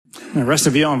The rest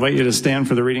of you, I'll invite you to stand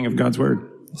for the reading of God's Word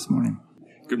this morning.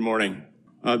 Good morning.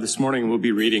 This morning we'll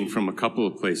be reading from a couple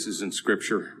of places in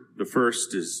Scripture. The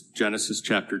first is Genesis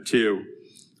chapter 2,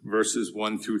 verses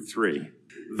 1 through 3.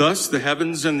 Thus the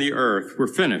heavens and the earth were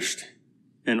finished,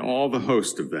 and all the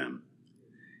host of them.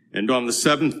 And on the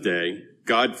seventh day,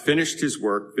 God finished his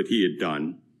work that he had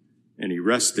done, and he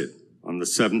rested on the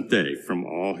seventh day from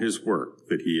all his work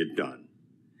that he had done.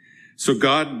 So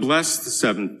God blessed the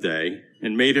seventh day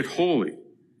and made it holy,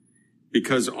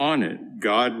 because on it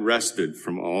God rested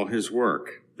from all his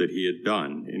work that he had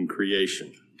done in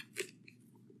creation.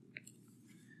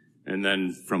 And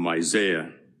then from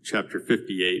Isaiah chapter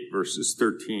 58, verses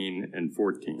 13 and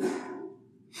 14.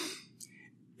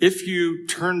 If you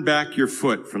turn back your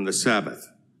foot from the Sabbath,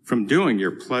 from doing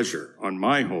your pleasure on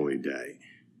my holy day,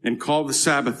 and call the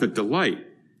Sabbath a delight,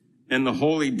 and the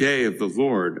holy day of the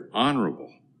Lord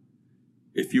honorable,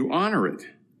 if you honor it,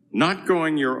 not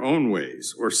going your own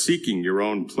ways or seeking your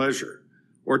own pleasure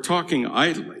or talking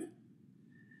idly,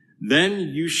 then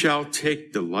you shall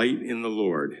take delight in the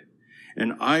Lord,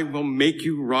 and I will make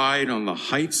you ride on the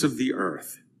heights of the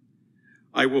earth.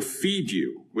 I will feed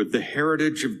you with the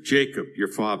heritage of Jacob your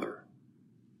father,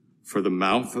 for the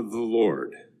mouth of the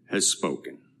Lord has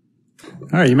spoken. All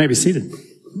right, you may be seated.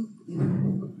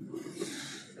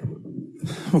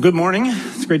 Well, good morning.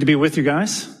 It's great to be with you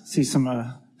guys. See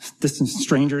some distant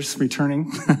strangers returning.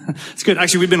 It's good.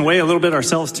 Actually, we've been away a little bit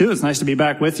ourselves too. It's nice to be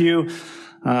back with you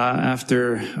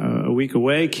after a week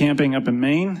away camping up in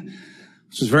Maine,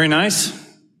 which was very nice.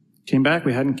 Came back.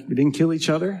 We didn't kill each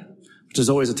other, which is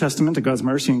always a testament to God's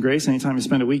mercy and grace anytime you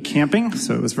spend a week camping.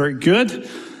 So it was very good.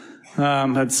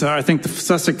 That's I think the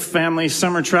Sussex family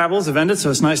summer travels have ended, so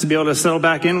it's nice to be able to settle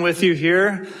back in with you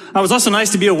here. It was also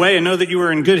nice to be away and know that you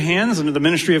were in good hands under the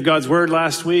ministry of God's Word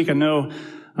last week. I know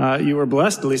you were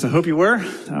blessed, at least I hope you were,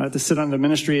 to sit under the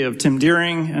ministry of Tim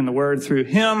Deering and the Word through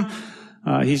him.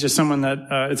 He's just someone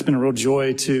that it's been a real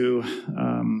joy to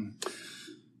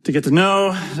get to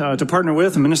know, to partner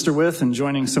with and minister with, and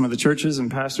joining some of the churches and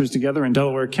pastors together in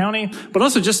Delaware County, but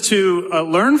also just to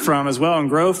learn from as well and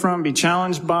grow from, be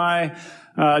challenged by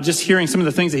just hearing some of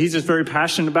the things that he's just very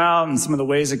passionate about and some of the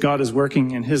ways that God is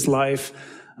working in his life.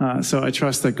 So I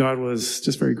trust that God was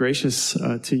just very gracious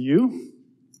to you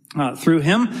through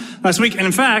him last week. And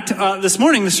in fact, this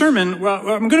morning, the sermon,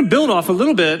 I'm going to build off a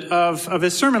little bit of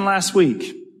his sermon last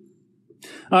week.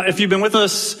 If you've been with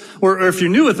us, or if you're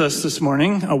new with us this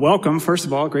morning, welcome. First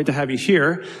of all, great to have you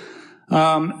here.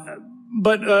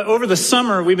 But over the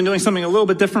summer, we've been doing something a little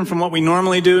bit different from what we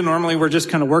normally do. Normally, we're just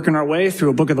kind of working our way through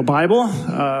a book of the Bible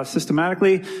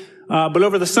systematically. But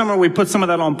over the summer, we put some of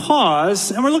that on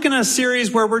pause, and we're looking at a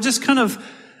series where we're just kind of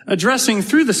addressing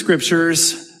through the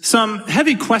scriptures some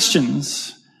heavy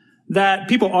questions that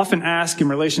people often ask in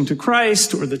relation to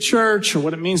Christ or the church or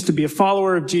what it means to be a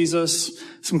follower of Jesus.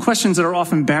 Some questions that are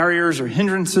often barriers or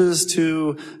hindrances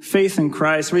to faith in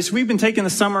Christ. So we've been taking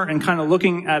the summer and kind of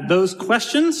looking at those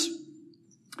questions.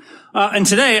 And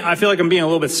today, I feel like I'm being a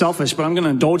little bit selfish, but I'm going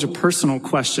to indulge a personal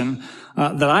question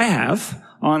that I have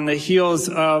on the heels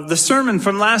of the sermon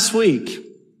from last week.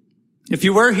 If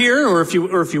you were here, or if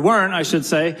you weren't, I should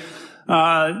say,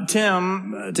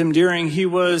 Tim Deering, he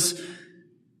was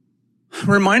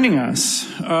reminding us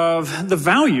of the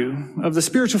value of the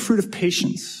spiritual fruit of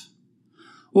patience,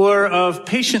 or of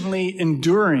patiently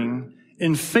enduring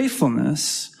in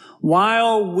faithfulness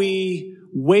while we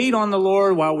wait on the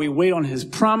Lord, while we wait on his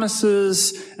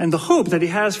promises and the hope that he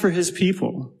has for his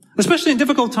people, especially in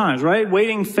difficult times, right?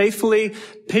 Waiting faithfully,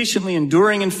 patiently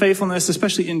enduring in faithfulness,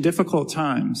 especially in difficult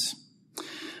times.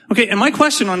 Okay, and my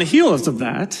question on the heels of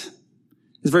that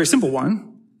is a very simple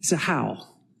one. It's how?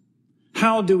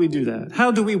 How do we do that?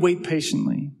 How do we wait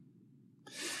patiently?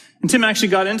 And Tim actually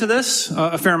got into this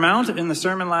a fair amount in the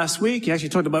sermon last week. He actually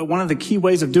talked about one of the key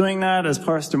ways of doing that, as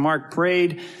Pastor Mark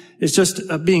prayed, is just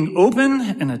being open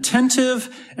and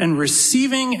attentive and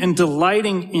receiving and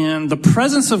delighting in the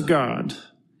presence of God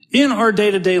in our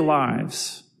day-to-day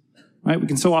lives. Right? We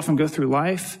can so often go through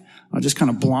life just kind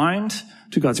of blind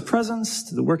to God's presence,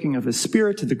 to the working of his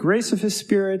Spirit, to the grace of his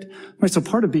Spirit. Right? So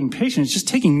part of being patient is just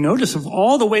taking notice of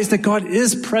all the ways that God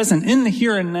is present in the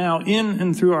here and now, in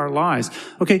and through our lives.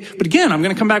 Okay, but again, I'm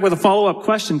going to come back with a follow-up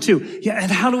question too. Yeah, and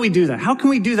how do we do that? How can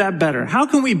we do that better? How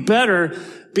can we better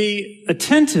be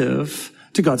attentive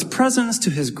to God's presence, to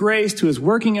his grace, to his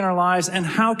working in our lives, and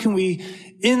how can we,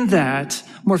 in that,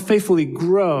 more faithfully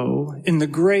grow in the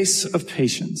grace of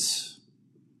patience?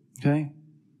 Okay?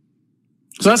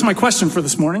 So that's my question for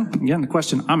this morning. Again, the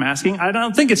question I'm asking. I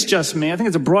don't think it's just me. I think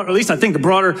it's at least I think the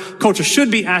broader culture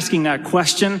should be asking that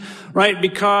question, right?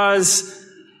 Because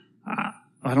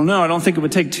I don't know. I don't think it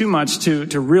would take too much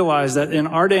to realize that in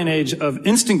our day and age of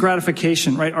instant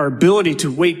gratification, right, our ability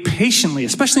to wait patiently,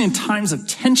 especially in times of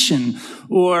tension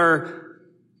or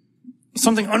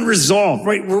something unresolved,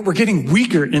 right, we're getting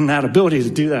weaker in that ability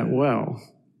to do that well.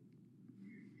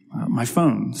 My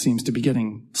phone seems to be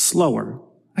getting slower.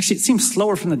 Actually, it seems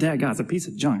slower from the day I got. It's a piece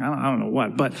of junk. I don't know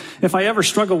what. But if I ever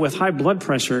struggle with high blood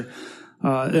pressure,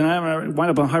 and I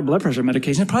wind up on high blood pressure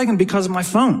medication, it's probably going to be because of my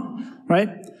phone, right?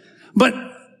 But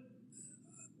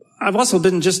I've also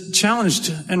been just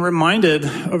challenged and reminded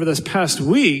over this past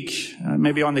week,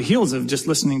 maybe on the heels of just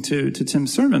listening to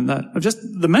Tim's sermon, that of just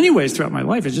the many ways throughout my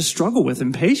life I just struggle with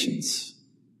impatience.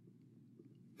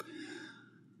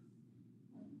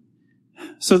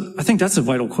 So I think that's a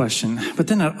vital question. But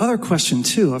then that other question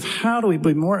too of how do we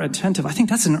be more attentive? I think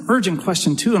that's an urgent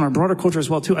question too in our broader culture as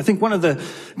well too. I think one of the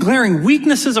glaring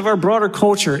weaknesses of our broader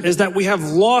culture is that we have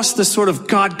lost this sort of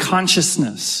God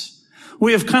consciousness.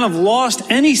 We have kind of lost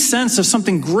any sense of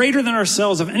something greater than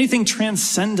ourselves, of anything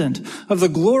transcendent, of the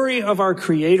glory of our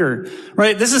Creator,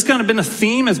 right? This has kind of been a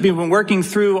theme as we've been working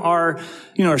through our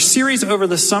series over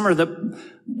the summer, that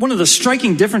one of the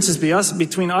striking differences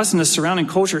between us and the surrounding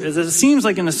culture is that it seems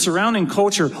like in the surrounding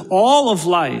culture, all of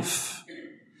life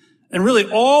and really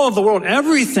all of the world,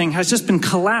 everything has just been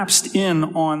collapsed in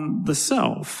on the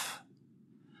self,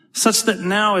 such that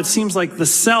now it seems like the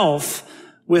self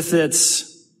with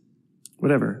its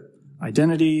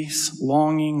identities,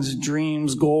 longings,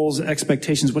 dreams, goals,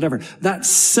 expectations, whatever. That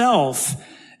self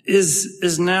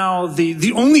is now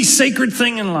the only sacred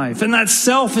thing in life. And that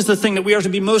self is the thing that we are to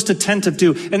be most attentive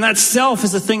to. And that self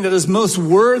is the thing that is most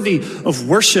worthy of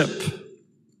worship.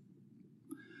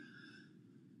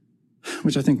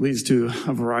 Which I think leads to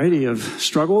a variety of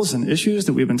struggles and issues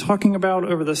that we've been talking about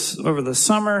over the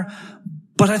summer.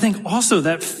 But I think also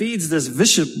that feeds this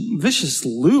vicious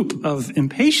loop of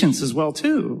impatience as well,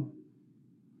 too.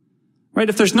 Right?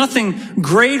 If there's nothing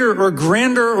greater or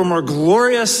grander or more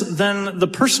glorious than the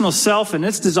personal self and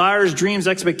its desires, dreams,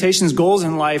 expectations, goals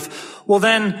in life, well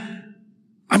then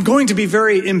I'm going to be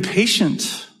very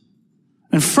impatient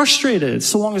and frustrated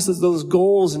so long as those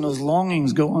goals and those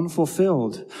longings go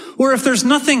unfulfilled. Or if there's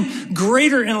nothing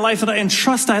greater in life that I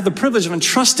have the privilege of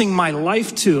entrusting my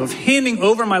life to, of handing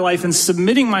over my life and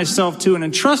submitting myself to and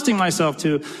entrusting myself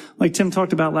to, like Tim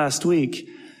talked about last week,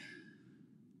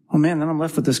 oh man, then I'm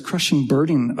left with this crushing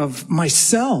burden of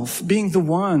myself being the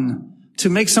one to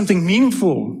make something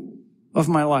meaningful of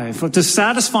my life, to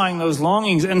satisfying those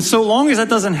longings. And so long as that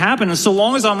doesn't happen, and so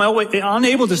long as I'm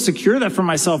unable to secure that for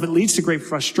myself, it leads to great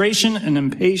frustration and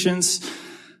impatience.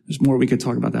 There's more we could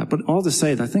talk about that. But all to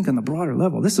say that I think on the broader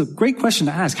level, this is a great question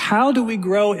to ask. How do we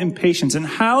grow in patience? And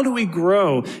how do we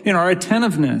grow in our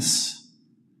attentiveness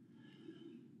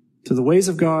to the ways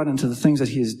of God and to the things that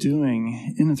He is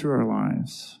doing in and through our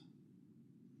lives?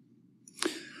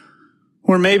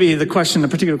 Or maybe the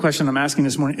particular question I'm asking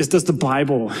this morning is, does the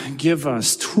Bible give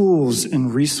us tools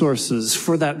and resources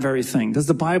for that very thing? Does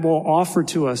the Bible offer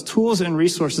to us tools and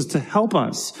resources to help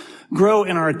us grow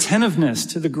in our attentiveness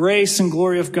to the grace and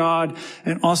glory of God,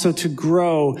 and also to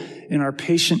grow in our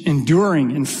patient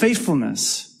enduring and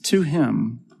faithfulness to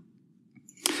Him?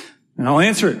 And I'll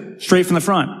answer it straight from the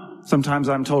front. Sometimes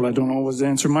I'm told I don't always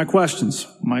answer my questions.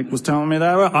 Mike was telling me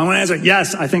that. I'm going to answer,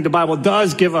 yes, I think the Bible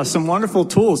does give us some wonderful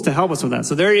tools to help us with that.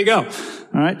 So there you go.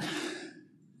 All right.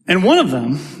 And one of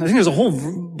them, I think there's a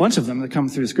whole bunch of them that come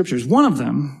through the scriptures. One of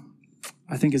them,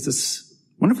 I think, is this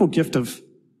wonderful gift of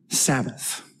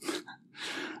Sabbath.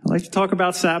 I like to talk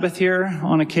about Sabbath here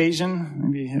on occasion,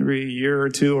 maybe every year or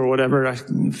two or whatever. I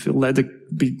feel led to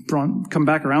come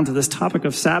back around to this topic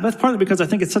of Sabbath, partly because I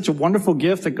think it's such a wonderful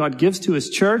gift that God gives to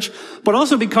His church, but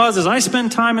also because as I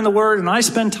spend time in the Word and I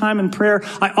spend time in prayer,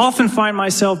 I often find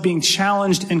myself being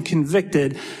challenged and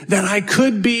convicted that I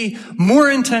could be more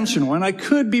intentional and I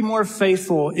could be more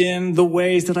faithful in the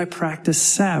ways that I practice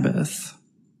Sabbath.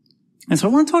 And so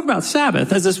I want to talk about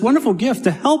Sabbath as this wonderful gift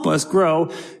to help us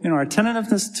grow in our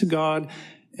attentiveness to God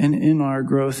and in our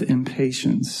growth in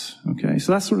patience. Okay,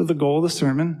 so that's sort of the goal of the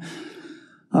sermon.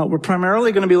 We're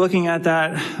primarily going to be looking at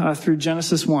that through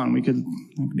Genesis 1. It could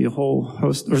be a whole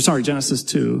host, Genesis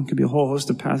 2. It could be a whole host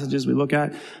of passages we look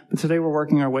at. But today we're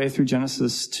working our way through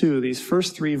Genesis 2, these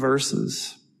first 3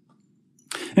 verses.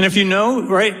 And if you know,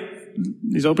 right,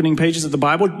 these opening pages of the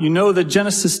Bible, you know that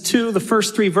Genesis 2, the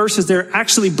first 3 verses there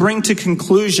actually bring to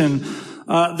conclusion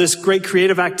this great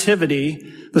creative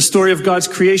activity, the story of God's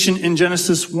creation in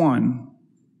Genesis 1.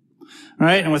 All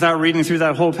right, and without reading through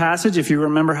that whole passage, if you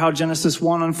remember how Genesis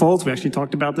 1 unfolds, we actually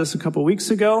talked about this a couple weeks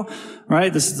ago,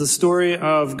 right? This is the story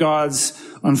of God's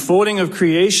unfolding of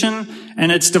creation,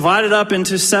 and it's divided up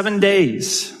into 7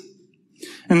 days.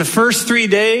 In the first 3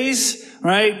 days,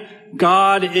 right,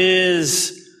 God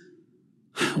is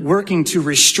working to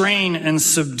restrain and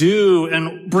subdue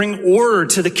and bring order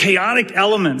to the chaotic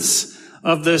elements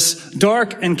of this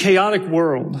dark and chaotic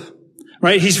world,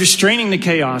 right? He's restraining the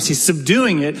chaos. He's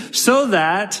subduing it so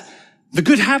that the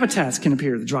good habitats can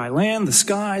appear, the dry land, the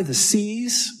sky, the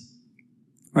seas,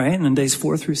 right? And then days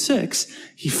 4 through 6,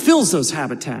 he fills those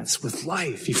habitats with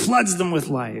life. He floods them with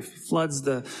life. He floods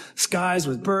the skies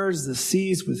with birds, the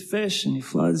seas with fish, and he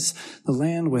floods the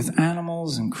land with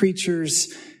animals and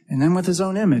creatures, and then with his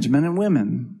own image, men and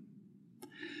women.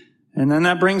 And then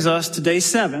that brings us to day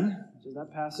 7, which is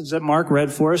that passage that Mark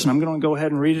read for us, and I'm going to go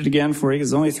ahead and read it again for you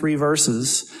because it's only 3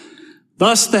 verses.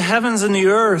 Thus the heavens and the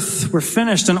earth were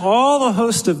finished, and all the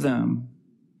host of them.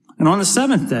 And on the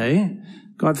 7th day,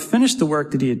 God finished the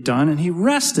work that he had done, and he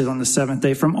rested on the 7th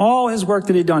day from all his work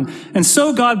that he had done. And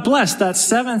so God blessed that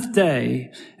 7th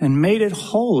day and made it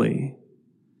holy,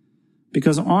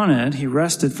 because on it he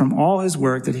rested from all his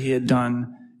work that he had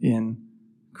done in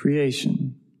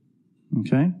creation.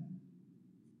 Okay?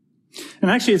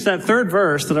 And actually, it's that 3rd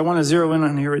verse that I want to zero in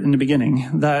on here in the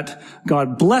beginning, that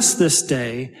God blessed this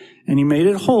day and he made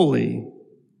it holy.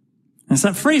 And it's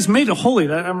that phrase, made it holy,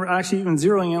 that I'm actually even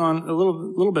zeroing in on a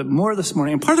little bit more this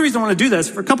morning. And part of the reason I want to do this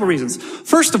for a couple of reasons.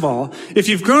 First of all, if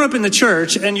you've grown up in the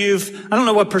church and I don't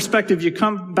know what perspective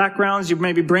backgrounds you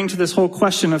maybe bring to this whole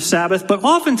question of Sabbath, but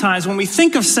oftentimes when we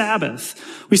think of Sabbath,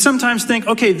 we sometimes think,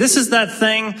 okay, this is that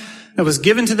thing that was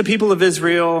given to the people of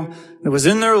Israel, that was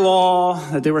in their law,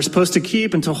 that they were supposed to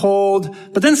keep and to hold.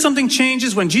 But then something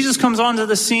changes when Jesus comes onto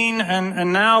the scene,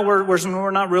 and now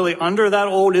we're not really under that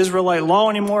old Israelite law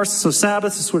anymore. So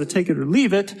Sabbath is sort of take it or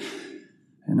leave it.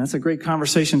 And that's a great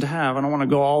conversation to have. I don't want to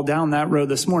go all down that road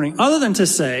this morning, other than to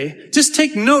say, just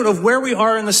take note of where we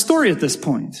are in the story at this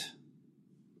point.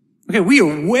 Okay, we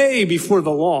are way before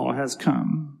the law has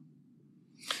come.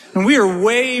 And we are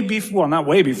way before, well, not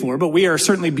way before, but we are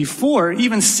certainly before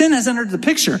even sin has entered the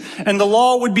picture. And the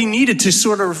law would be needed to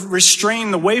sort of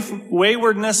restrain the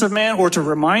waywardness of man or to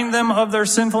remind them of their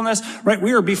sinfulness, right?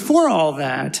 We are before all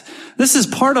that. This is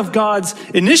part of God's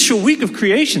initial week of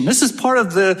creation. This is part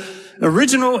of the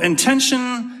original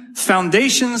intention,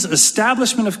 foundations,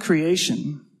 establishment of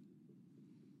creation.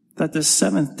 That this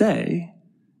 7th day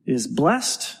is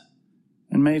blessed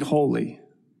and made holy.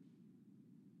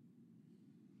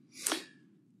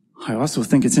 I also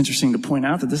think it's interesting to point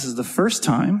out that this is the first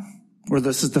time, or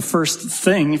this is the first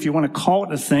thing, if you want to call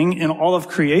it a thing, in all of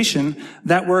creation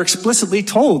that we're explicitly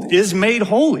told is made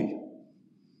holy.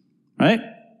 Right?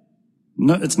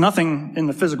 No, it's nothing in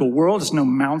the physical world. It's no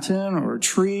mountain or a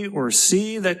tree or a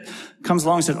sea that comes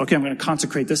along and says, okay, I'm going to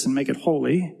consecrate this and make it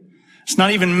holy. It's not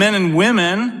even men and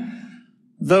women,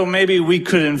 though maybe we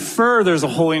could infer there's a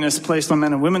holiness placed on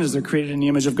men and women as they're created in the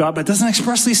image of God, but it doesn't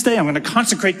expressly say, I'm going to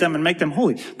consecrate them and make them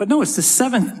holy. But no, it's the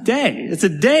 7th day. It's a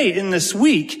day in this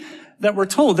week that we're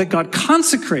told that God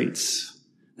consecrates,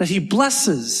 that he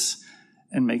blesses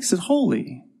and makes it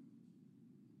holy.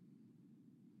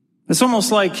 It's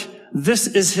almost like this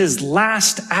is his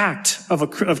last act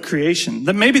of creation.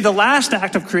 That maybe the last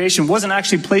act of creation wasn't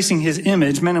actually placing his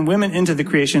image, men and women, into the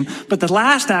creation, but the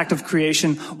last act of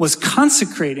creation was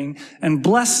consecrating and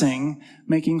blessing,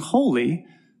 making holy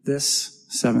this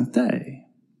 7th day.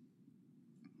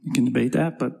 You can debate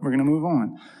that, but we're going to move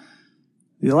on.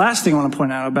 The last thing I want to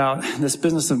point out about this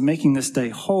business of making this day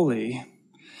holy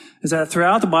is that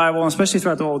throughout the Bible, and especially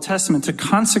throughout the Old Testament, to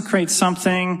consecrate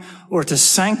something or to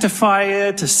sanctify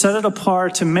it, to set it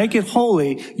apart, to make it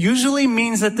holy, usually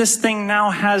means that this thing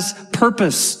now has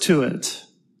purpose to it.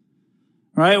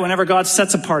 Right? Whenever God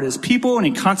sets apart his people and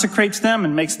he consecrates them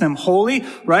and makes them holy,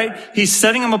 right? He's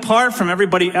setting them apart from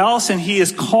everybody else and he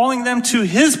is calling them to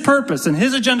his purpose and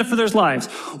his agenda for their lives.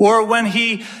 Or when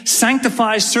he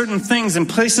sanctifies certain things and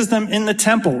places them in the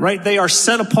temple, right? They are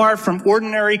set apart from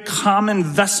ordinary common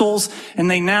vessels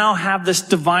and they now have this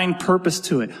divine purpose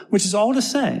to it, which is all to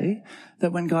say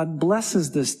that when God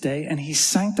blesses this day and he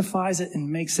sanctifies it and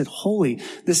makes it holy,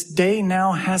 this day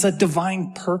now has a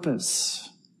divine purpose.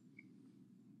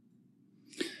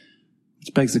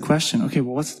 Which begs the question, okay,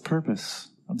 well, what's the purpose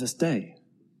of this day?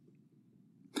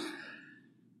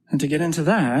 And to get into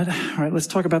that, right, let's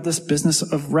talk about this business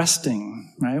of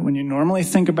resting, right? When you normally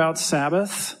think about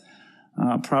Sabbath,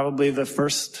 probably the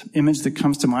first image that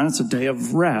comes to mind is a day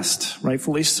of rest.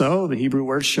 Rightfully so. The Hebrew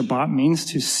word Shabbat means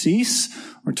to cease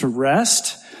or to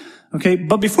rest. Okay,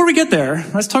 but before we get there,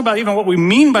 let's talk about even what we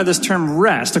mean by this term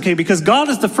rest, okay? Because God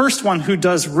is the first one who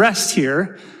does rest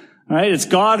here. Right? It's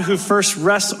God who first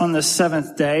rests on the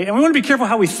 7th day. And we want to be careful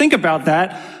how we think about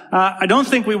that. I don't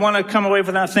think we want to come away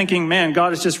from that thinking, man,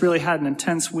 God has just really had an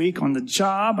intense week on the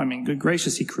job. I mean, good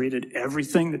gracious, he created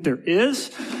everything that there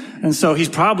is. And so he's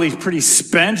probably pretty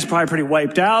spent. He's probably pretty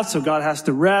wiped out. So God has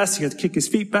to rest. He has to kick his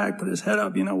feet back, put his head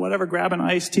up, whatever, grab an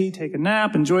iced tea, take a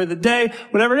nap, enjoy the day,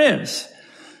 whatever it is.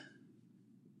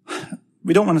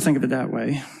 We don't want to think of it that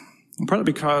way. And partly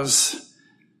because,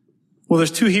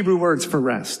 there's two Hebrew words for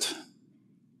rest.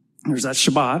 There's that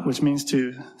Shabbat, which means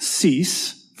to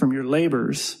cease from your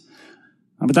labors.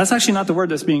 But that's actually not the word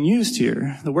that's being used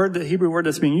here. The Hebrew word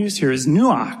that's being used here is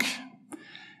nuach.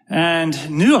 And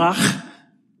nuach,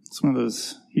 it's one of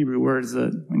those Hebrew words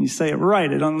that when you say it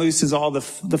right, it unlooses all the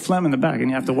phlegm in the back, and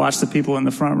you have to watch the people in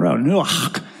the front row.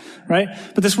 Nuach, right?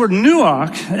 But this word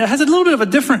nuach, it has a little bit of a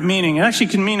different meaning. It actually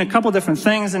can mean a couple different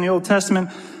things in the Old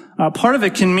Testament. Part of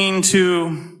it can mean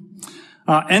to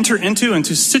enter into and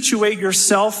to situate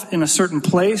yourself in a certain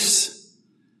place.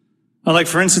 Like,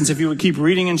 for instance, if you would keep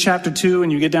reading in chapter 2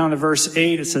 and you get down to verse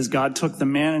 8, it says God took the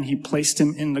man and he placed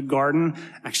him in the garden.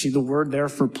 Actually, the word there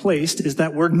for placed is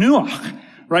that word nuach,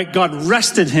 right? God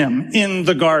rested him in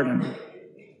the garden.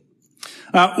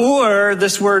 Or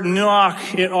this word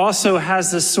nuach, it also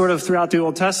has this sort of, throughout the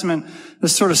Old Testament,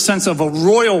 this sort of sense of a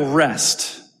royal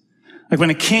rest. Like when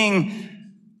a king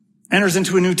enters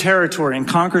into a new territory and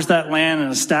conquers that land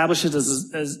and establishes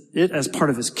it as part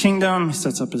of his kingdom. He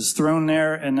sets up his throne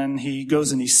there, and then he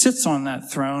goes and he sits on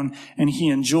that throne, and he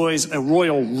enjoys a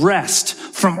royal rest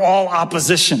from all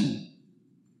opposition.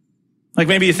 Like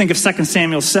maybe you think of 2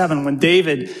 Samuel 7 when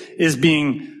David is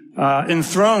being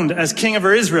enthroned as king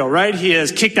over Israel, right? He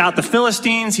has kicked out the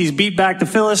Philistines. He's beat back the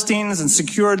Philistines and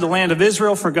secured the land of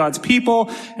Israel for God's people.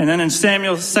 And then in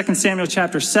 2 Samuel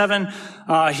chapter 7,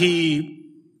 he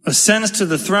ascends to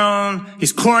the throne,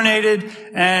 he's coronated,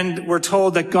 and we're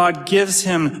told that God gives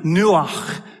him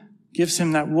nuach, gives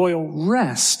him that royal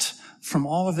rest from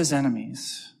all of his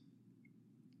enemies.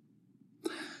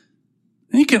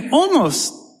 And you can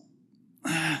almost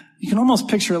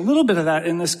picture a little bit of that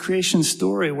in this creation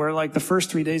story where, like, the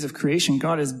first 3 days of creation,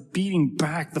 God is beating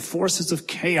back the forces of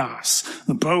chaos,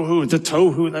 the bohu, the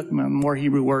tohu, that's more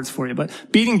Hebrew words for you, but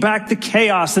beating back the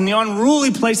chaos and the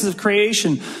unruly places of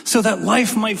creation so that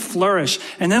life might flourish.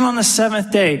 And then on the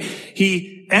seventh day,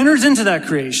 he enters into that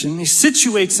creation, he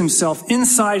situates himself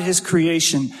inside his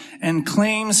creation and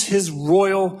claims his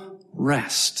royal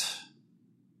rest.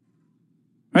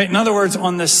 Right? In other words,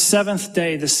 on the seventh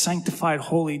day, the sanctified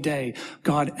holy day,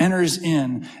 God enters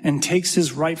in and takes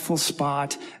his rightful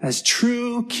spot as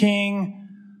true king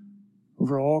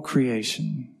over all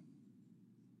creation.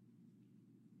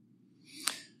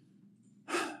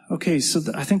 Okay, so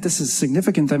I think this is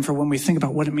significant then for when we think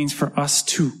about what it means for us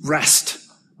to rest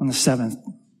on the seventh,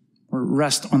 or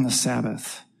rest on the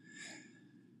Sabbath.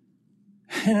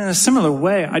 And in a similar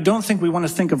way, I don't think we want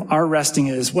to think of our resting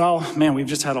as, well, man, we've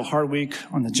just had a hard week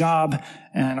on the job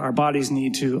and our bodies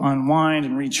need to unwind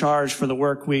and recharge for the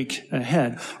work week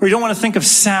ahead. Or you don't want to think of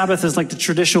Sabbath as like the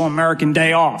traditional American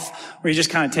day off, where you just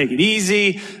kind of take it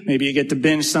easy. Maybe you get to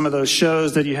binge some of those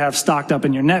shows that you have stocked up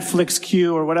in your Netflix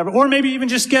queue or whatever. Or maybe even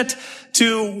just get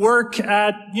to work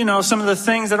at, some of the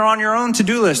things that are on your own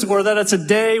to-do list, or that it's a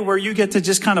day where you get to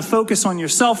just kind of focus on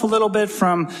yourself a little bit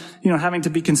from, having to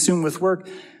be consumed with work.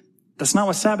 That's not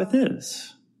what Sabbath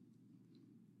is.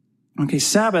 Okay,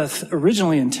 Sabbath,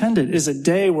 originally intended, is a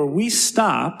day where we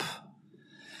stop.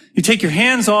 You take your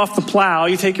hands off the plow,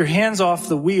 you take your hands off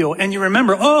the wheel, and you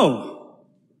remember,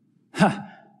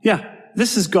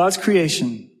 this is God's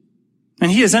creation.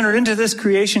 And he has entered into this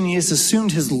creation. He has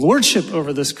assumed his lordship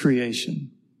over this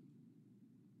creation.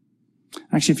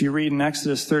 Actually, if you read in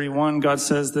Exodus 31, God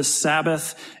says this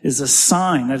Sabbath is a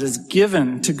sign that is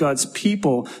given to God's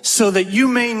people so that you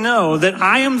may know that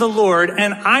I am the Lord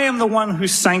and I am the one who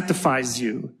sanctifies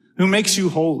you, who makes you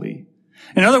holy.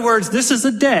 In other words, this is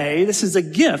a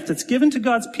gift that's given to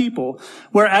God's people,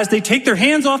 whereas they take their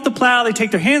hands off the plow, they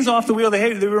take their hands off the wheel,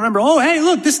 they remember,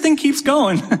 look, this thing keeps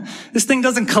going. This thing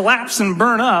doesn't collapse and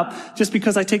burn up just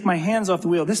because I take my hands off the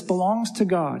wheel. This belongs to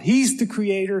God. He's the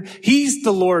creator. He's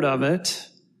the Lord of it.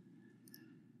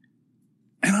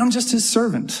 And I'm just his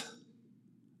servant.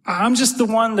 I'm just the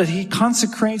one that he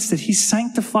consecrates, that he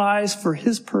sanctifies for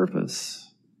his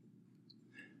purpose,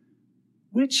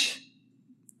 which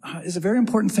is a very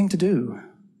important thing to do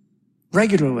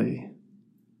regularly.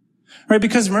 Right?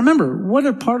 Because remember, what is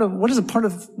a part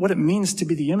of what it means to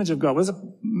be the image of God? What does it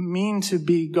mean to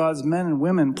be God's men and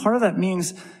women? Part of that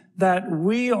means that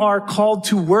we are called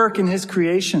to work in his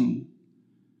creation.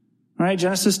 Right?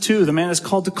 Genesis 2, the man is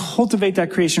called to cultivate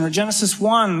that creation. Or Genesis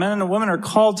 1, men and women are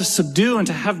called to subdue and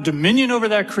to have dominion over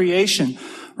that creation.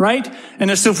 right?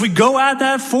 And so if we go at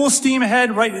that full steam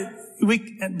ahead, right,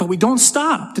 but we don't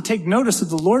stop to take notice of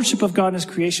the lordship of God in his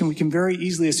creation, we can very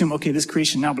easily assume, okay, this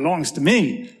creation now belongs to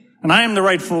me, and I am the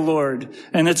rightful Lord,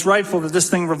 and it's rightful that this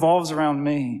thing revolves around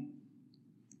me.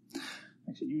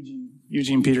 Actually,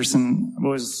 Eugene Peterson, I've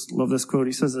always loved this quote.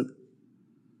 He says,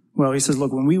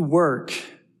 look, when we work,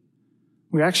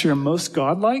 we actually are most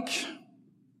godlike,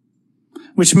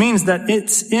 which means that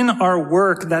it's in our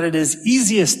work that it is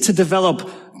easiest to develop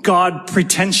God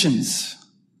pretensions.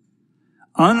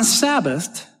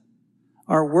 Unsabbathed,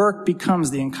 our work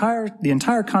becomes the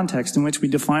entire context in which we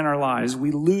define our lives.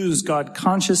 We lose God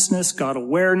consciousness, God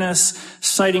awareness,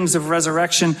 sightings of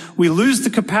resurrection. We lose the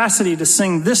capacity to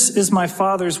sing, "This is my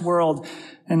Father's world,"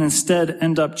 and instead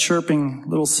end up chirping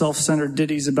little self-centered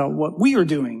ditties about what we are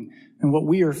doing and what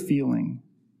we are feeling,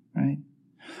 right?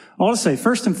 All to say,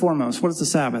 first and foremost, what is the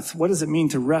Sabbath? What does it mean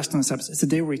to rest on the Sabbath? It's a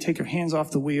day where we take our hands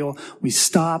off the wheel, we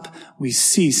stop, we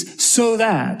cease, so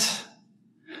that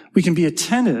we can be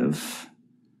attentive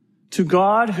to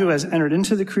God who has entered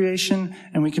into the creation,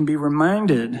 and we can be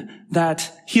reminded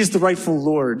that he is the rightful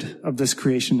Lord of this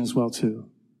creation as well, too.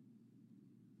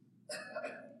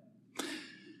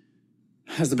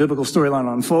 As the biblical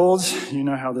storyline unfolds, you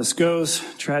know how this goes.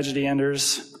 Tragedy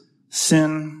enters,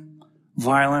 sin,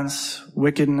 violence,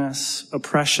 wickedness,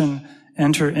 oppression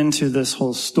enter into this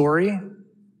whole story,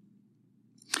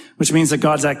 which means that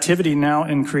God's activity now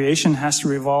in creation has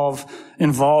to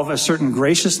involve a certain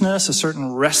graciousness, a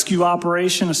certain rescue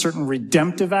operation, a certain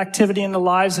redemptive activity in the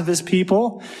lives of his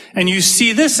people. And you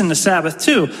see this in the Sabbath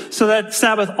too. So that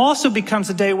Sabbath also becomes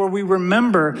a day where we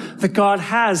remember that God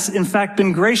has, in fact,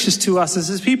 been gracious to us as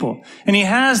his people. And he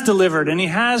has delivered and he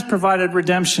has provided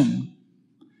redemption.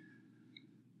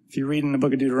 If you read in the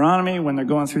book of Deuteronomy, when they're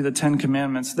going through the 10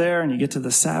 commandments there, and you get to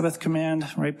the Sabbath command,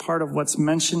 right? Part of what's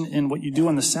mentioned in what you do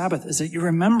on the Sabbath is that you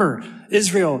remember,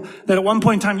 Israel, that at one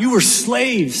point in time you were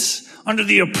slaves under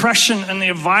the oppression and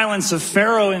the violence of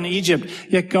Pharaoh in Egypt,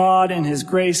 yet God in his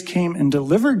grace came and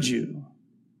delivered you.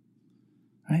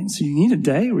 Right? And so you need a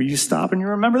day where you stop and you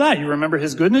remember that. You remember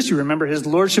his goodness, you remember his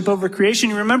lordship over creation,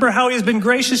 you remember how he has been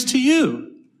gracious to you.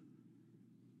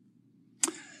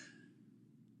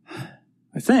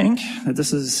 I think that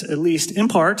this is at least in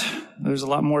part, there's a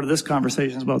lot more to this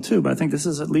conversation as well too, but I think this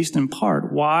is at least in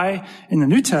part why in the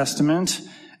New Testament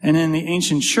and in the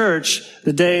ancient church,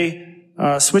 the day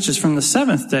switches from the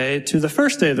seventh day to the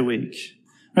first day of the week.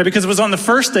 Right? Because it was on the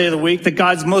first day of the week that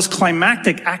God's most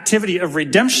climactic activity of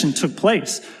redemption took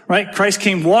place. Right? Christ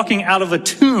came walking out of a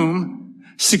tomb,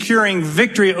 securing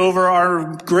victory over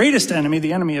our greatest enemy,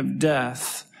 the enemy of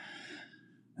death.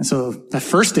 And so that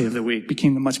first day of the week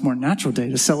became the much more natural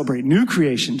day to celebrate new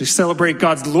creation, to celebrate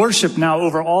God's lordship now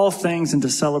over all things, and to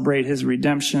celebrate his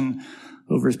redemption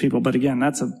over his people. But again,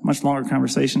 that's a much longer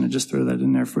conversation, and just throw that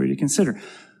in there for you to consider.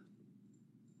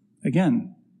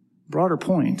 Again, broader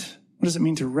point, what does it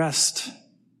mean to rest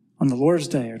on the Lord's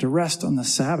day or to rest on the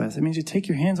Sabbath? It means you take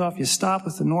your hands off, you stop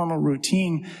with the normal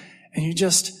routine, and you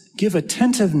just give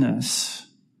attentiveness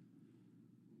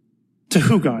to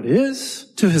who God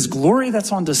is, to his glory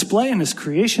that's on display in his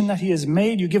creation that he has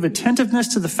made. You give attentiveness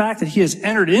to the fact that he has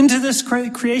entered into this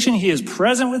creation. He is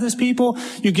present with his people.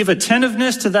 You give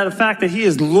attentiveness to that fact that he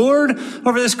is Lord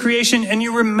over this creation. And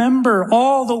you remember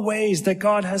all the ways that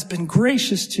God has been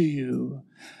gracious to you,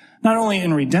 not only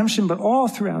in redemption, but all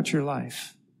throughout your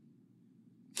life.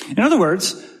 In other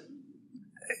words,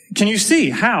 can you see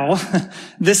how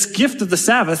this gift of the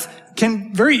Sabbath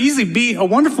can very easily be a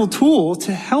wonderful tool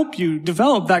to help you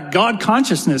develop that God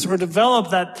consciousness, or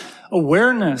develop that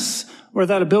awareness, or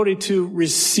that ability to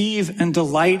receive and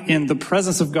delight in the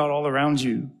presence of God all around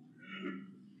you?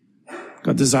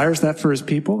 God desires that for his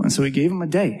people, and so he gave him a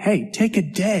day. Hey, take a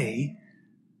day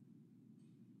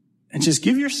and just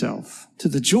give yourself to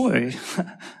the joy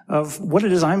of what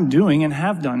it is I'm doing and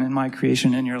have done in my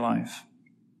creation in your life.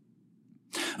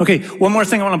 Okay, one more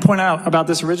thing I want to point out about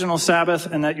this original Sabbath,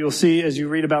 and that you'll see as you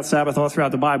read about Sabbath all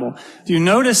throughout the Bible. Do you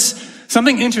notice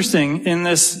something interesting in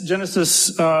this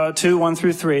Genesis 2, 1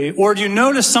 through 3? Or do you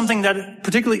notice something that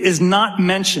particularly is not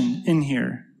mentioned in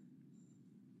here?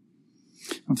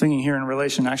 I'm thinking here in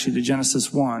relation actually to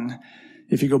Genesis 1.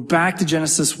 If you go back to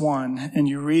Genesis 1 and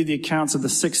you read the accounts of the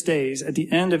 6 days, at the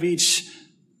end of each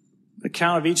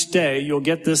account of each day, you'll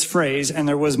get this phrase, and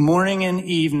there was morning and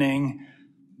evening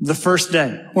the first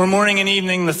day, or morning and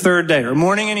evening the third day, or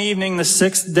morning and evening the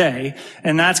sixth day.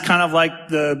 And that's kind of like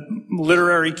the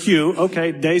literary cue.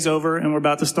 Okay, day's over and we're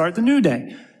about to start the new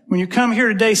day. When you come here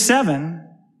to day 7,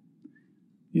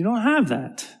 you don't have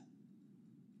that.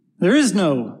 There is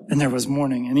no, and there was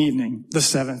morning and evening the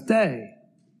 7th day.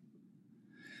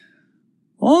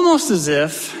 Almost as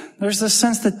if there's this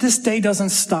sense that this day doesn't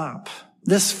stop.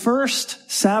 This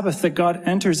first Sabbath that God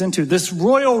enters into, this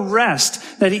royal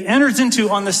rest that he enters into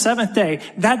on the seventh day,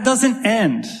 that doesn't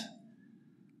end,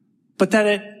 but that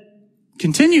it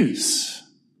continues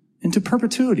into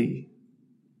perpetuity.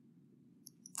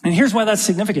 And here's why that's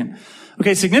significant.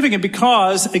 Okay, it's significant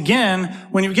because, again,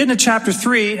 when you get into chapter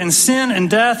 3 and sin and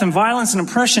death and violence and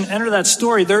oppression enter that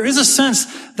story, there is a sense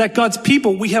that God's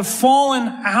people, we have fallen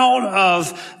out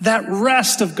of that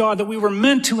rest of God that we were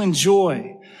meant to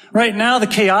enjoy. Right now, the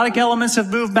chaotic elements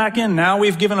have moved back in. Now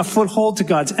we've given a foothold to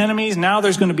God's enemies. Now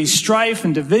there's going to be strife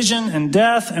and division and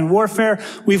death and warfare.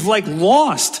 We've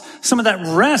lost some of that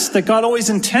rest that God always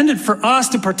intended for us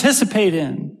to participate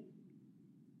in.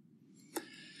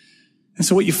 And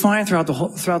so what you find throughout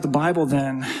the Bible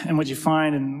then, and what you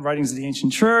find in writings of the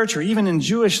ancient church, or even in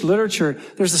Jewish literature,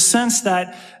 there's a sense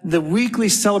that the weekly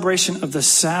celebration of the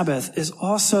Sabbath is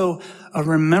also a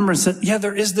remembrance that,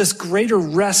 there is this greater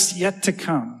rest yet to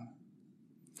come.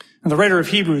 And the writer of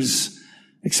Hebrews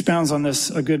expounds on this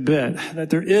a good bit,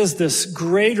 that there is this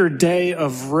greater day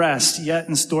of rest yet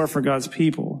in store for God's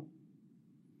people.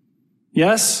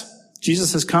 Yes,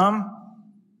 Jesus has come,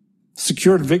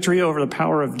 secured victory over the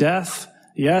power of death.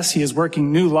 Yes, he is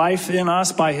working new life in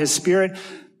us by his Spirit,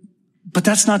 but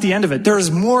that's not the end of it. There is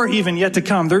more even yet to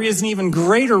come. There is an even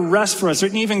greater rest for us,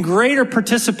 an even greater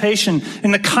participation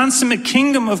in the consummate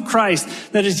kingdom of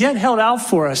Christ that is yet held out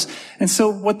for us. And so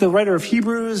what the writer of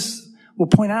Hebrews will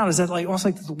point out is that almost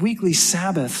like the weekly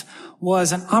Sabbath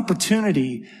was an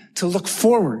opportunity to look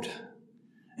forward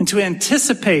and to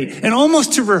anticipate and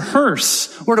almost to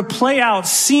rehearse or to play out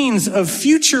scenes of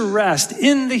future rest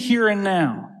in the here and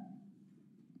now.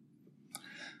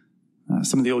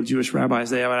 Some of the old Jewish rabbis,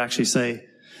 they would actually say,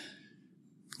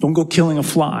 don't go killing a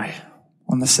fly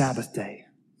on the Sabbath day.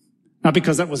 Not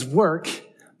because that was work,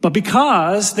 but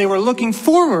because they were looking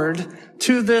forward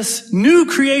to this new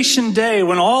creation day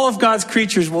when all of God's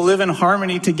creatures will live in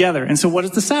harmony together. And so what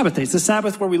is the Sabbath day? It's the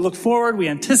Sabbath where we look forward, we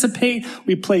anticipate,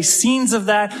 we play scenes of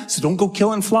that, so don't go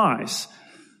killing flies.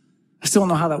 I still don't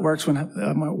know how that works where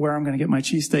I'm going to get my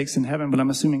cheesesteaks in heaven, but I'm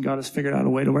assuming God has figured out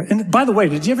a way to work. And by the way,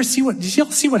 did y'all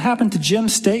see what happened to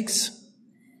Jim's steaks?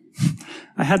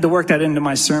 I had to work that into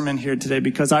my sermon here today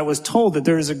because I was told that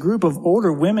there is a group of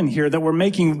older women here that were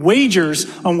making wagers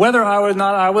on whether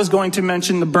I was going to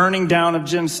mention the burning down of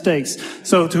Jim's steaks.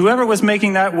 So to whoever was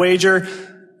making that wager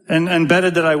and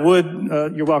betted that I would,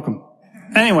 you're welcome.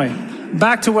 Anyway,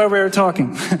 back to where we were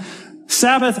talking.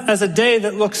 Sabbath as a day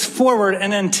that looks forward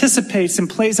and anticipates and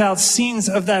plays out scenes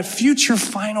of that future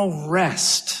final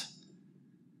rest.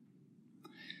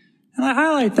 And I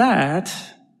highlight that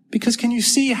because can you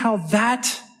see how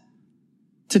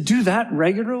to do that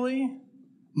regularly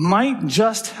might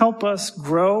just help us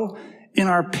grow in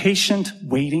our patient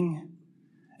waiting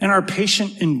and our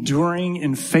patient enduring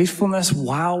in faithfulness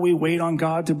while we wait on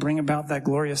God to bring about that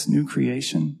glorious new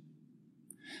creation?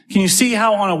 Can you see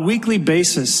how on a weekly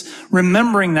basis,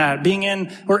 remembering that, being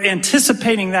in or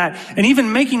anticipating that, and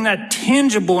even making that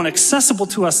tangible and accessible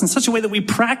to us in such a way that we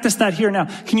practice that here now?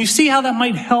 Can you see how that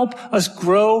might help us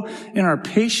grow in our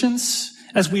patience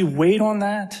as we wait on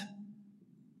that?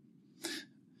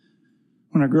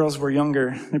 When our girls were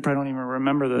younger, they probably don't even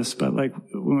remember this, but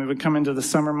when we would come into the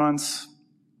summer months,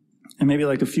 and maybe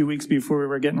a few weeks before we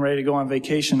were getting ready to go on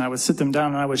vacation, I would sit them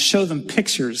down and I would show them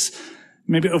pictures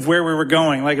maybe of where we were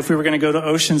going. Like if we were going to go to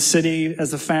Ocean City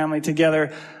as a family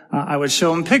together, I would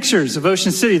show them pictures of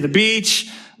Ocean City, the beach,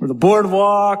 or the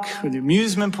boardwalk, or the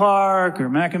amusement park, or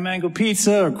Mac and Mango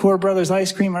Pizza, or Core Brothers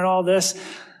Ice Cream, or all this.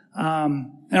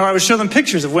 And I would show them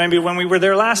pictures of maybe when we were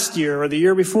there last year, or the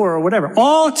year before, or whatever.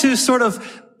 All to sort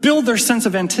of build their sense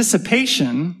of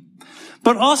anticipation,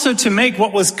 but also to make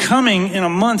what was coming in a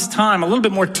month's time a little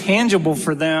bit more tangible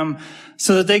for them,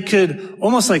 so that they could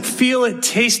almost feel it,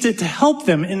 taste it, to help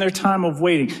them in their time of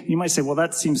waiting. You might say, well,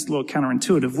 that seems a little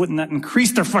counterintuitive. Wouldn't that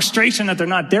increase their frustration that they're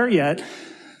not there yet?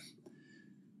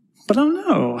 But I don't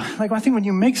know. I think when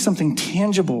you make something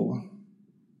tangible,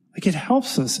 it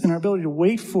helps us in our ability to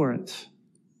wait for it.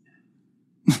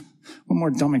 One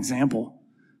more dumb example.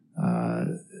 My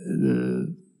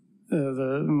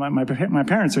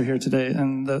parents are here today,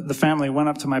 and the family went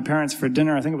up to my parents for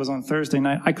dinner. I think it was on Thursday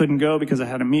night. I couldn't go because I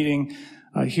had a meeting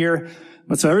here.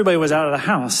 But so everybody was out of the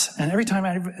house. And every time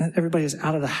everybody is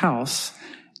out of the house,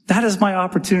 that is my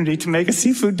opportunity to make a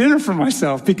seafood dinner for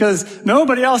myself, because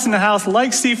nobody else in the house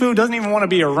likes seafood, doesn't even want to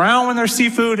be around when there's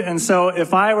seafood. And so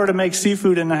if I were to make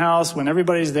seafood in the house when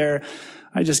everybody's there,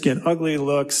 I just get ugly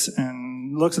looks and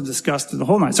and looks of disgust the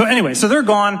whole night. So anyway, so they're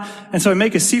gone. And so I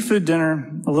make a seafood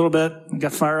dinner a little bit. I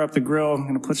got fire up the grill. I'm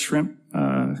going to put shrimp,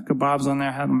 kebabs on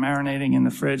there, have them marinating in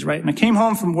the fridge, right? And I came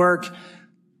home from work.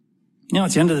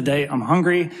 It's the end of the day. I'm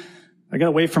hungry. I got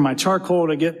to wait for my charcoal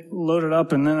to get loaded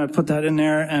up, and then I put that in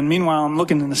there. And meanwhile, I'm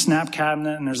looking in the snap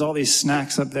cabinet, and there's all these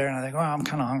snacks up there. And I think, well, I'm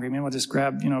kind of hungry. Maybe I'll just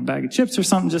grab, a bag of chips or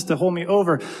something just to hold me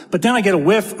over. But then I get a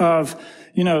whiff of,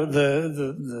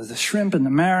 the shrimp and the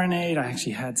marinade. I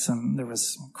actually had there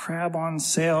was some crab on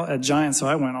sale at Giant, so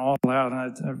I went all out, and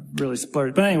I really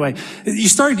splurged. But anyway,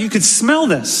 you could smell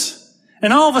this.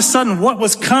 And all of a sudden, what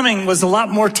was coming was a lot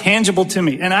more tangible to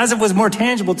me. And as it was more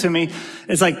tangible to me,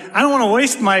 it's like, I don't want to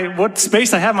waste what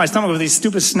space I have in my stomach with these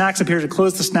stupid snacks up here to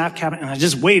close the snap cabinet. And I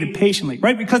just waited patiently,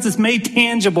 right? Because it's made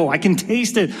tangible. I can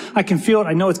taste it. I can feel it.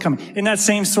 I know it's coming. In that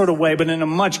same sort of way, but in a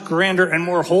much grander and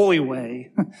more holy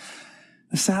way.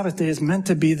 The Sabbath day is meant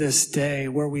to be this day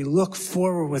where we look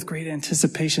forward with great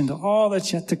anticipation to all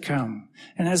that's yet to come.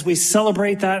 And as we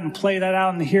celebrate that and play that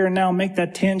out in the here and now, make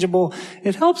that tangible,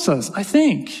 it helps us, I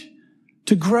think,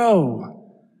 to grow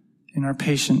in our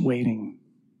patient waiting.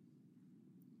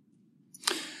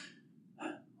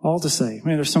 All to say,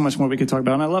 there's so much more we could talk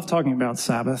about, and I love talking about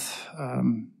Sabbath.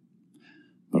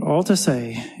 But all to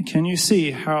say, can you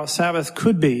see how Sabbath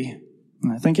could be,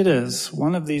 and I think it is,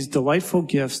 one of these delightful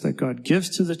gifts that God gives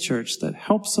to the church that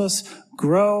helps us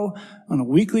grow on a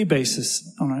weekly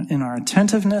basis in our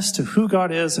attentiveness to who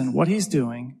God is and what He's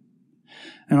doing,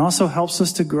 and also helps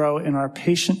us to grow in our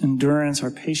patient endurance, our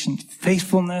patient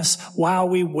faithfulness while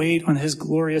we wait on His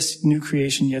glorious new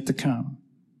creation yet to come.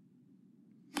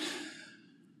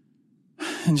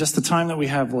 In just the time that we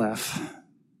have left,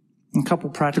 a couple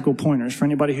practical pointers for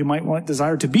anybody who might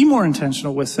desire to be more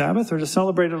intentional with Sabbath or to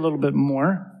celebrate it a little bit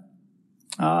more.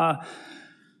 A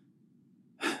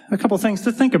couple things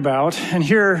to think about. And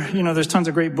here, there's tons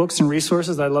of great books and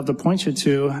resources I'd love to point you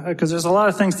to, because there's a lot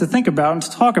of things to think about and to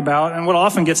talk about. And what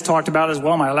often gets talked about is,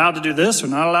 well, am I allowed to do this or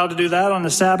not allowed to do that on the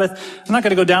Sabbath? I'm not going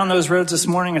to go down those roads this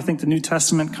morning. I think the New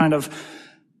Testament kind of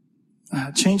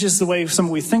changes the way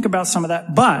we think about some of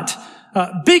that. But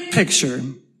big picture,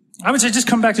 I would say just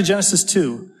come back to Genesis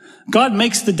 2. God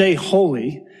makes the day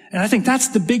holy, and I think that's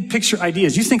the big picture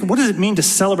ideas. You think, what does it mean to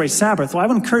celebrate Sabbath? Well, I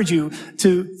would encourage you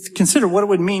to consider what it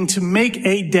would mean to make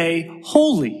a day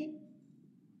holy.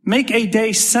 Make a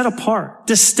day set apart,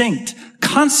 distinct,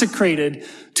 consecrated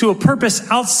to a purpose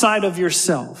outside of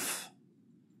yourself.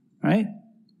 Right?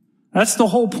 That's the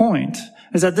whole point.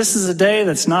 Is that this is a day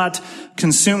that's not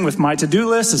consumed with my to-do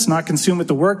list. It's not consumed with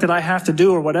the work that I have to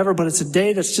do or whatever, but it's a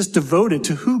day that's just devoted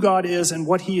to who God is and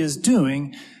what He is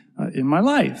doing in my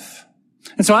life.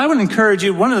 And so I would encourage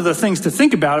you, one of the things to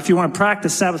think about if you want to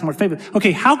practice Sabbath more faithfully,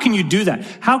 okay, how can you do that?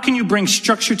 How can you bring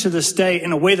structure to this day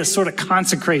in a way that sort of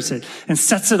consecrates it and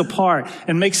sets it apart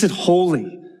and makes it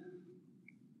holy?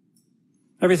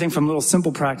 Everything from little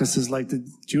simple practices like the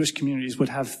Jewish communities would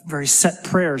have very set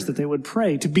prayers that they would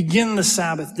pray to begin the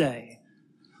Sabbath day.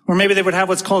 Or maybe they would have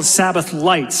what's called Sabbath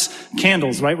lights,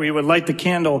 candles, right? Where you would light the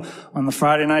candle on the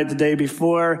Friday night, the day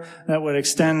before, that would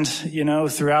extend,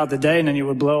 throughout the day, and then you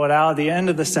would blow it out at the end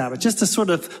of the Sabbath, just to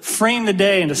sort of frame the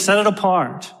day and to set it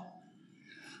apart.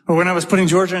 Or when I was putting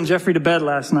Georgia and Jeffrey to bed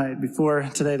last night before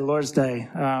today, the Lord's Day,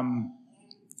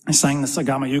 I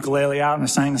got my ukulele out and I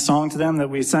sang the song to them that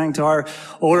we sang to our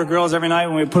older girls every night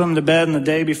when we put them to bed, and the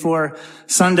day before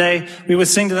Sunday, we would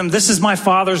sing to them, "This is my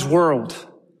Father's world.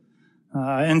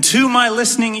 And to my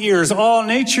listening ears, all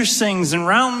nature sings, and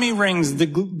round me rings the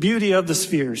beauty of the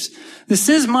spheres. This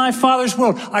is my Father's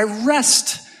world. I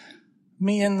rest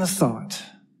me in the thought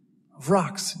of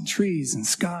rocks and trees and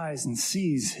skies and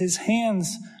seas. His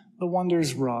hands the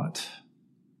wonders wrought."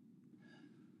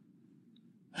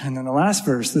 And then the last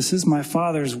verse, "This is my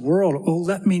Father's world. Oh,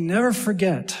 let me never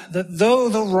forget that though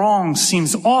the wrong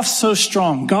seems oft so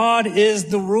strong, God is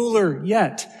the ruler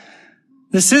yet.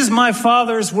 This is my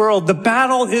Father's world. The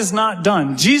battle is not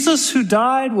done. Jesus who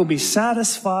died will be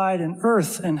satisfied, and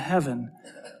earth and heaven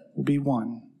will be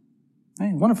one."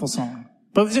 Hey, wonderful song.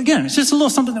 But again, it's just a little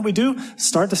something that we do.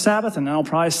 Start the Sabbath, and then I'll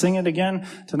probably sing it again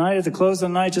tonight at the close of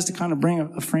the night just to kind of bring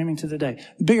a framing to the day.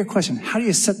 The bigger question, how do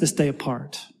you set this day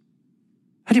apart?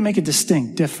 How do you make it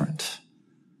distinct, different?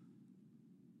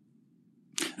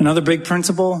 Another big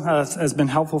principle has been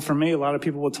helpful for me. A lot of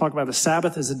people will talk about the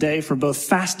Sabbath as a day for both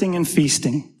fasting and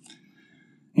feasting.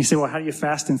 You say, well, how do you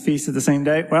fast and feast at the same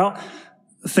day? Well,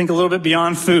 think a little bit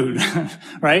beyond food,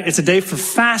 right? It's a day for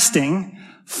fasting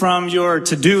from your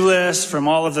to-do list, from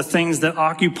all of the things that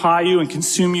occupy you and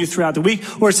consume you throughout the week.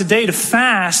 Or it's a day to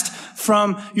fast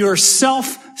from your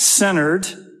self-centered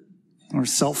or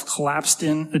self-collapsed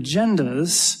in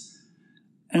agendas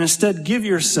and instead give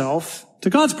yourself to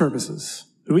God's purposes.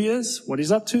 Who he is, what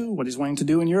he's up to, what he's wanting to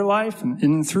do in your life and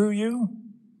in and through you.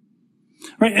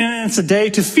 Right? And it's a day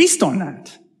to feast on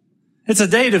that. It's a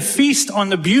day to feast on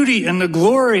the beauty and the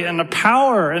glory and the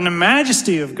power and the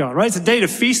majesty of God, right? It's a day to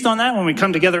feast on that when we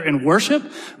come together in worship,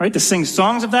 right? To sing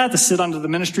songs of that, to sit under the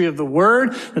ministry of the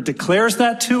word that declares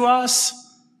that to us.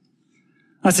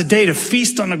 That's a day to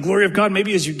feast on the glory of God.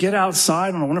 Maybe as you get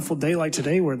outside on a wonderful day like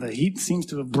today where the heat seems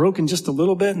to have broken just a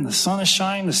little bit and the sun is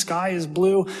shining, the sky is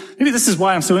blue. Maybe this is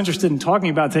why I'm so interested in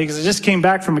talking about today, because I just came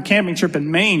back from a camping trip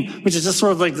in Maine, which is just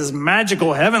sort of like this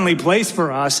magical heavenly place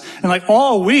for us. And like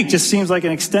all week just seems like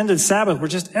an extended Sabbath. We're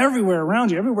just everywhere around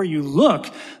you. Everywhere you look,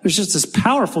 there's just this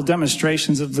powerful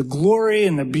demonstrations of the glory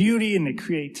and the beauty and the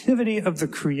creativity of the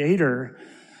Creator.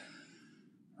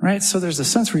 Right? So there's a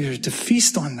sense where you're to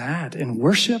feast on that in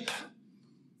worship,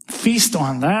 feast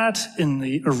on that in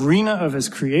the arena of his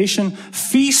creation,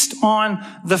 feast on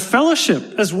the fellowship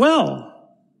as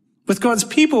well with God's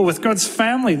people, with God's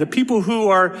family, the people who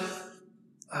are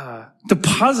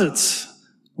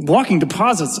walking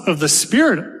deposits of the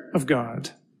Spirit of God.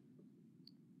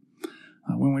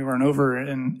 When we were over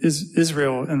in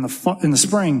Israel in the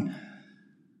spring,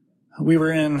 we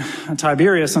were in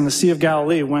Tiberias on the Sea of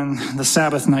Galilee when the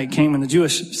Sabbath night came, when the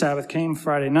Jewish Sabbath came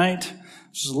Friday night,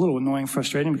 which is a little annoying,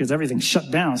 frustrating, because everything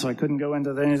shut down, so I couldn't go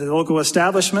into any of the local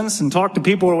establishments and talk to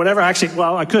people or whatever. Actually,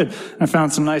 well, I could. I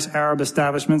found some nice Arab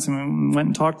establishments and went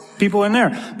and talked to people in there.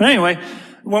 But anyway,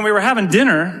 when we were having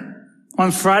dinner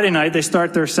on Friday night, they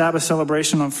start their Sabbath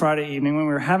celebration on Friday evening. When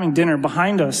we were having dinner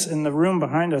behind us, in the room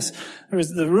behind us,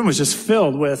 the room was just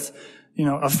filled with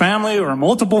a family or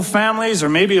multiple families or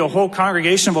maybe a whole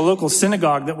congregation of a local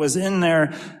synagogue that was in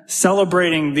there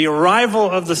celebrating the arrival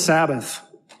of the Sabbath.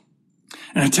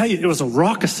 And I tell you, it was a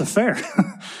raucous affair,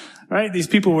 right? These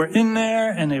people were in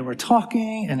there and they were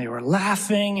talking and they were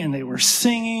laughing and they were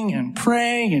singing and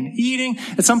praying and eating.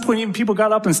 At some point, even people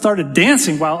got up and started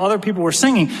dancing while other people were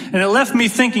singing. And it left me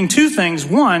thinking two things.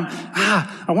 One,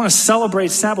 I want to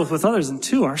celebrate Sabbath with others. And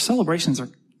two, our celebrations are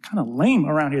kind of lame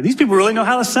around here. These people really know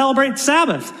how to celebrate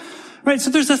Sabbath, right? So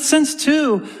there's that sense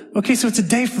too. Okay, so it's a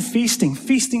day for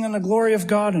feasting on the glory of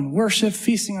God and worship,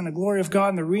 feasting on the glory of God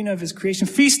in the arena of his creation,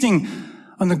 feasting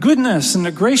on the goodness and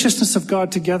the graciousness of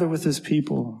God together with his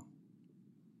people.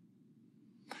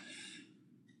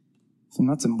 Some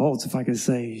nuts and bolts, if I could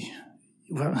say,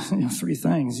 well, three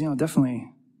things. Definitely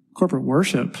corporate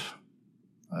worship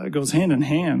goes hand in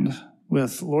hand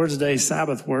with Lord's Day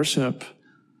Sabbath worship.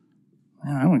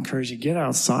 Man, I would encourage you, get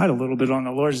outside a little bit on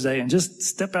the Lord's Day and just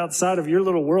step outside of your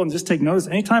little world and just take notice.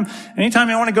 Anytime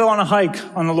you want to go on a hike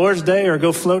on the Lord's Day or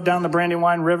go float down the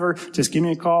Brandywine River, just give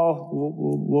me a call.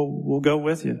 We'll go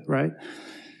with you, right?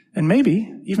 And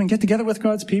maybe even get together with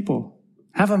God's people.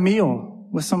 Have a meal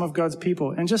with some of God's people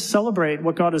and just celebrate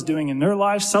what God is doing in their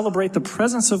lives. Celebrate the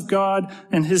presence of God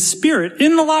and his Spirit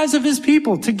in the lives of his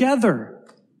people together.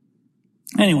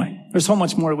 Anyway, there's so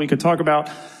much more we could talk about.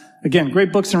 Again,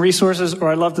 great books and resources,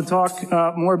 or I'd love to talk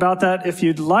more about that if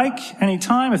you'd like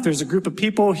anytime. If there's a group of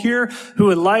people here who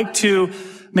would like to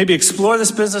maybe explore this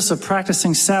business of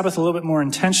practicing Sabbath a little bit more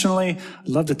intentionally, I'd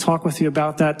love to talk with you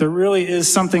about that. There really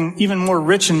is something even more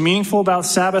rich and meaningful about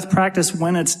Sabbath practice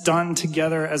when it's done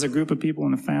together as a group of people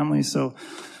in a family. So,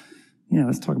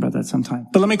 let's talk about that sometime.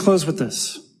 But let me close with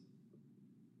this.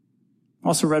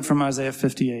 Also read from Isaiah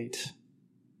 58.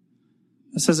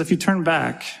 It says, if you turn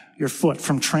back your foot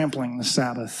from trampling the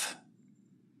Sabbath,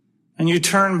 and you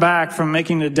turn back from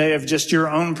making the day of just your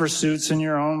own pursuits and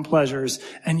your own pleasures,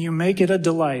 and you make it a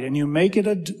delight, and you make it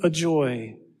a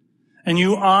joy, and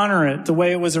you honor it the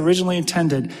way it was originally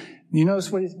intended. You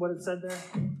notice what it said there?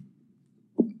 I'm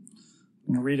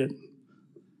going to read it.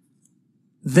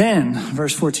 Then,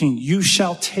 verse 14, you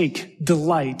shall take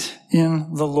delight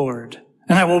in the Lord.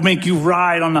 And I will make you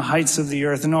ride on the heights of the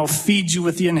earth, and I'll feed you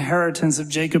with the inheritance of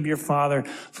Jacob your father,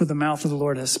 for the mouth of the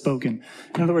Lord has spoken.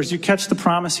 In other words, you catch the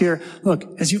promise here. Look,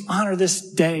 as you honor this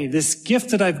day, this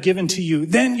gift that I've given to you,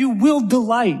 then you will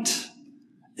delight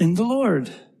in the Lord.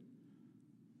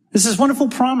 This is a wonderful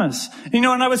promise. And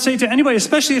I would say to anybody,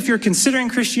 especially if you're considering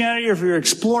Christianity, or if you're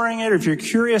exploring it, or if you're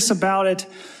curious about it,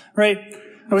 right?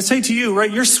 I would say to you,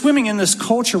 right, you're swimming in this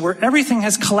culture where everything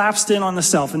has collapsed in on the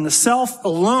self, and the self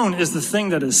alone is the thing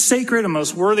that is sacred and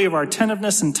most worthy of our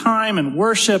attentiveness and time and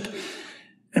worship.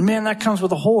 And man, that comes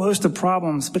with a whole host of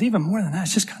problems. But even more than that,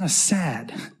 it's just kind of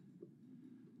sad.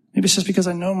 Maybe it's just because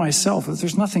I know myself.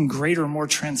 There's nothing greater, more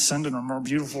transcendent, or more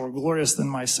beautiful or glorious than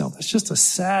myself. It's just a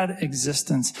sad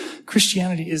existence.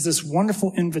 Christianity is this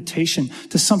wonderful invitation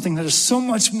to something that is so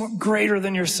much more greater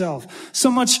than yourself, so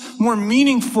much more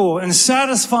meaningful and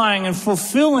satisfying and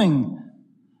fulfilling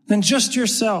than just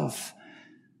yourself.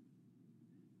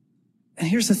 And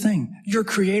here's the thing. Your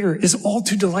Creator is all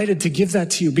too delighted to give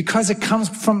that to you because it comes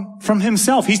from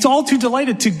himself. He's all too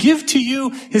delighted to give to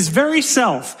you his very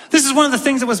self. This is one of the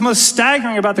things that was most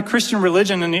staggering about the Christian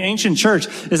religion and the ancient church,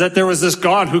 is that there was this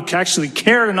God who actually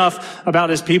cared enough about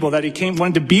his people that he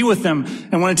wanted to be with them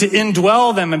and wanted to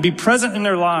indwell them and be present in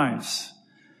their lives.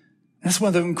 That's one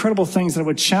of the incredible things that I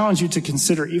would challenge you to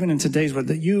consider even in today's world,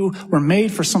 that you were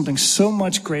made for something so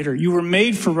much greater. You were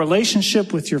made for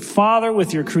relationship with your Father,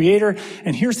 with your Creator.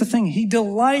 And here's the thing. He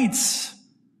delights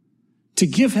to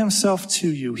give himself to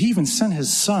you. He even sent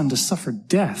his Son to suffer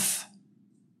death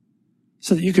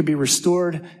so that you could be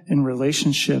restored in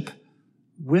relationship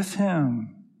with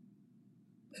him.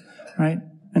 Right?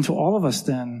 And to all of us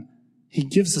then, he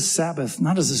gives the Sabbath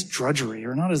not as this drudgery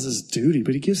or not as this duty,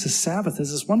 but he gives the Sabbath as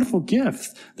this wonderful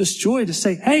gift, this joy to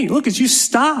say, hey, look, as you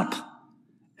stop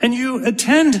and you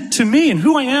attend to me and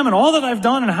who I am and all that I've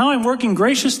done and how I'm working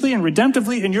graciously and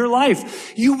redemptively in your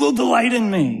life, you will delight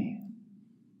in me.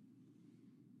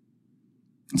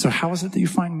 And so how is it that you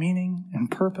find meaning and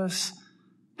purpose?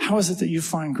 How is it that you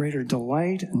find greater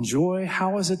delight and joy?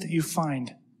 How is it that you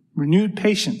find renewed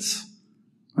patience?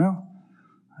 Well,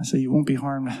 I say you won't be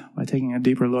harmed by taking a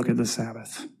deeper look at the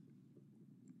Sabbath.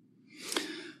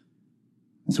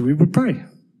 And so we would pray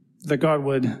that God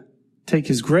would take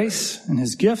his grace and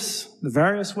his gifts, the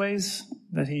various ways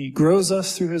that he grows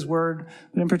us through his word,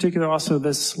 but in particular also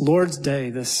this Lord's Day,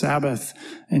 this Sabbath,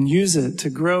 and use it to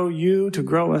grow you, to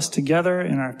grow us together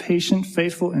in our patient,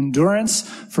 faithful endurance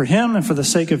for him and for the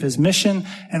sake of his mission,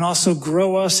 and also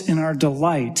grow us in our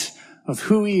delight of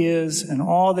who he is and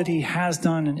all that he has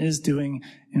done and is doing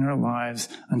in our lives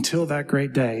until that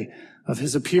great day of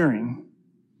his appearing.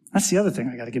 That's the other thing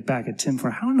I got to get back at Tim for.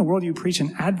 How in the world do you preach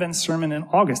an Advent sermon in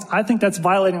August? I think that's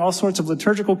violating all sorts of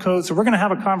liturgical codes, so we're going to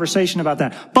have a conversation about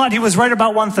that. But he was right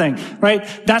about one thing, right?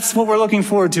 That's what we're looking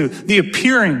forward to, the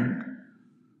appearing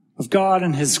of God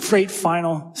and his great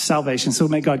final salvation. So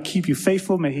may God keep you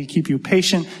faithful, may he keep you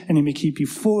patient, and he may keep you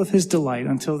full of his delight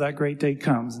until that great day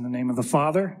comes. In the name of the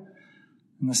Father,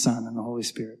 and the Son, and the Holy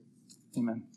Spirit. Amen.